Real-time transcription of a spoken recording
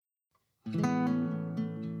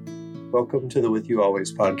Welcome to the With You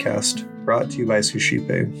Always podcast, brought to you by Suscipe,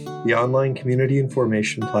 the online community and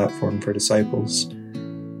formation platform for disciples.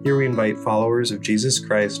 Here we invite followers of Jesus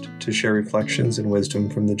Christ to share reflections and wisdom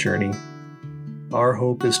from the journey. Our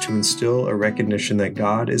hope is to instill a recognition that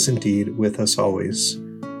God is indeed with us always.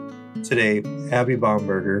 Today, Abby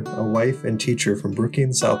Baumberger, a wife and teacher from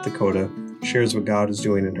Brookings, South Dakota, shares what God is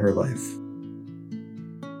doing in her life.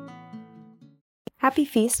 Happy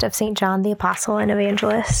Feast of St. John the Apostle and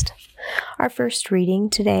Evangelist. Our first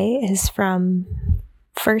reading today is from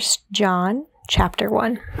 1 John chapter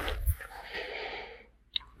 1.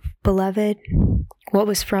 Beloved, what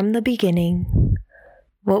was from the beginning,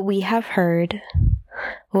 what we have heard,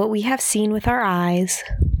 what we have seen with our eyes,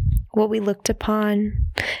 what we looked upon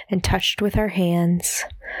and touched with our hands,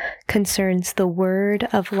 concerns the word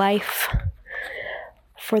of life.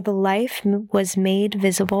 For the life was made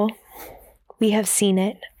visible. We have seen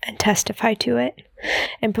it and testify to it,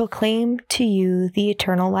 and proclaim to you the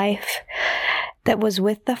eternal life that was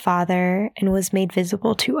with the Father and was made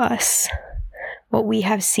visible to us. What we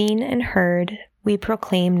have seen and heard, we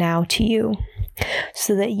proclaim now to you,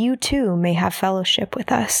 so that you too may have fellowship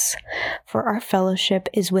with us. For our fellowship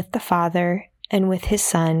is with the Father and with his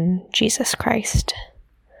Son, Jesus Christ.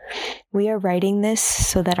 We are writing this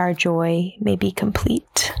so that our joy may be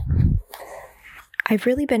complete. I've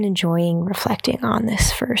really been enjoying reflecting on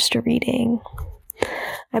this first reading.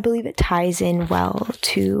 I believe it ties in well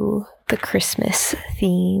to the Christmas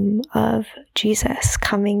theme of Jesus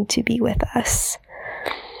coming to be with us.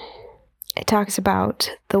 It talks about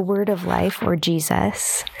the word of life, or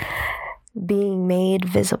Jesus, being made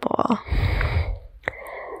visible.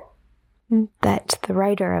 That the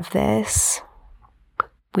writer of this,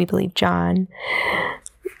 we believe John,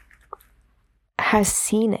 has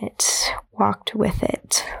seen it, walked with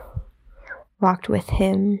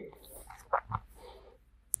him,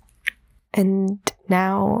 and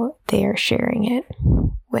now they are sharing it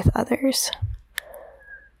with others.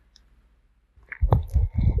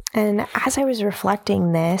 And as I was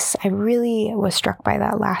reflecting this, I really was struck by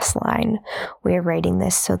that last line, we are writing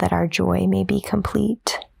this so that our joy may be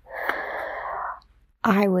complete.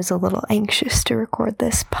 I was a little anxious to record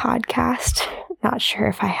this podcast. Not sure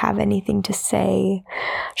if I have anything to say.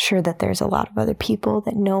 Sure that there's a lot of other people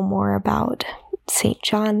that know more about St.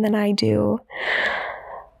 John than I do.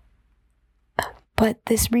 But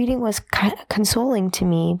this reading was consoling to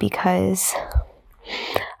me because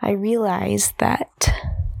I realized that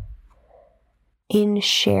in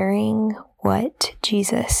sharing what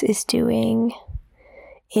Jesus is doing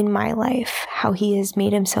in my life, how he has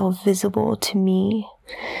made himself visible to me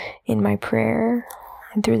in my prayer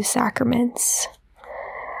and through the sacraments,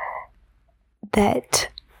 that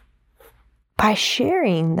by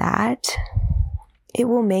sharing that, it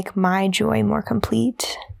will make my joy more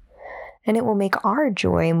complete, and it will make our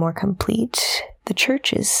joy more complete, the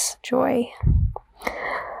church's joy.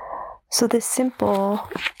 So this simple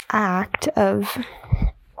act of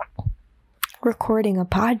recording a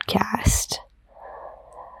podcast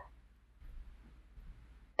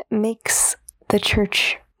makes the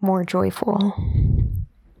church more joyful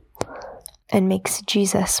and makes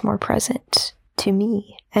Jesus more present to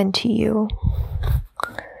me and to you.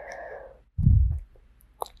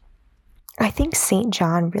 I think St.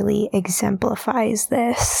 John really exemplifies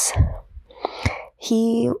this.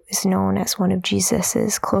 He is known as one of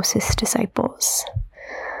Jesus's closest disciples.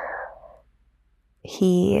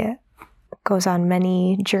 He goes on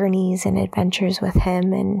many journeys and adventures with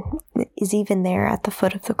him and is even there at the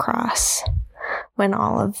foot of the cross when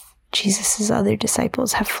all of Jesus' other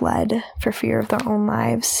disciples have fled for fear of their own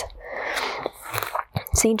lives.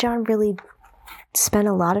 St. John really spent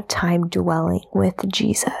a lot of time dwelling with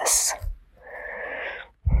Jesus.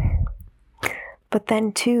 But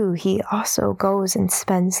then too, he also goes and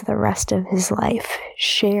spends the rest of his life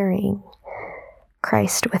sharing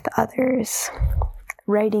Christ with others,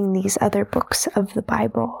 writing these other books of the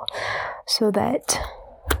Bible so that,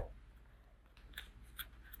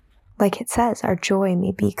 like it says, our joy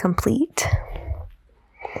may be complete.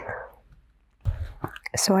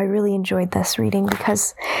 So I really enjoyed this reading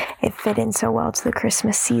because it fit in so well to the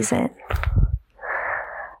Christmas season.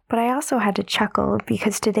 But I also had to chuckle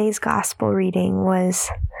because today's gospel reading was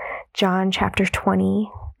John chapter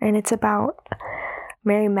 20, and it's about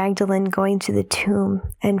Mary Magdalene going to the tomb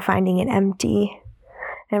and finding it empty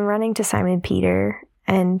and running to Simon Peter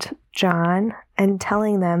and John and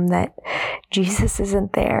telling them that Jesus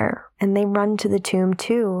isn't there. And they run to the tomb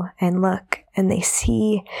too and look and they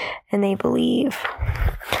see and they believe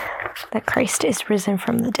that Christ is risen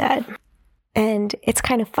from the dead. And it's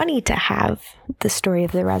kind of funny to have the story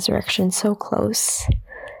of the resurrection so close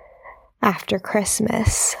after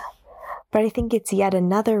Christmas. But I think it's yet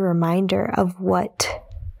another reminder of what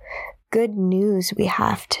good news we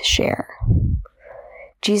have to share.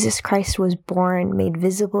 Jesus Christ was born, made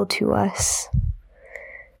visible to us,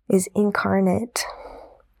 is incarnate.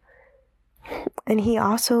 And he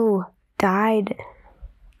also died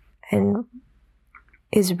and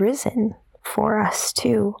is risen for us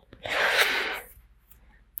too.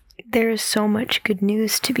 There is so much good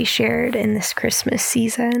news to be shared in this Christmas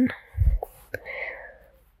season.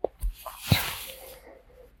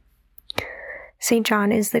 St.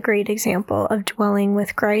 John is the great example of dwelling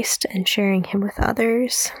with Christ and sharing him with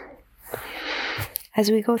others. As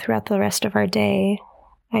we go throughout the rest of our day,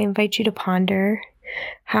 I invite you to ponder,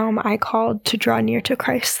 how am I called to draw near to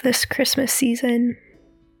Christ this Christmas season?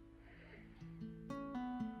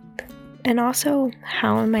 And also,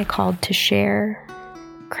 how am I called to share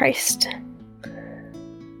Christ?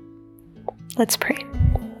 Let's pray.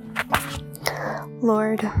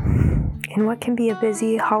 Lord, in what can be a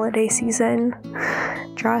busy holiday season,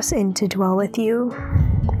 draw us in to dwell with you.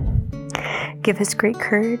 Give us great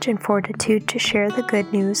courage and fortitude to share the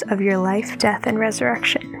good news of your life, death, and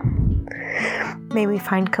resurrection. May we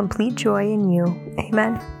find complete joy in you.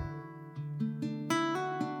 Amen.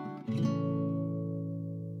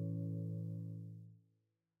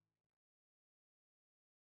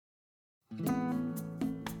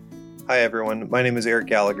 Hi everyone, my name is Eric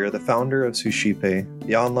Gallagher, the founder of Suscipe,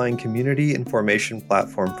 the online community and formation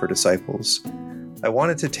platform for disciples. I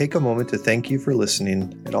wanted to take a moment to thank you for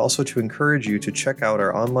listening and also to encourage you to check out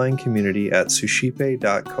our online community at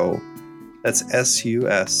suscipe.co. That's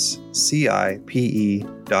suscipe.co.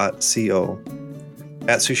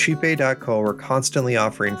 At suscipe.co, we're constantly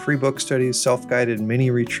offering free book studies, self-guided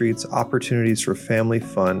mini retreats, opportunities for family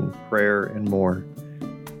fun, prayer, and more.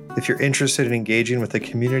 If you're interested in engaging with a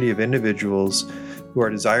community of individuals who are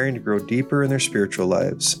desiring to grow deeper in their spiritual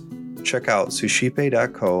lives, check out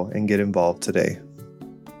suscipe.co and get involved today.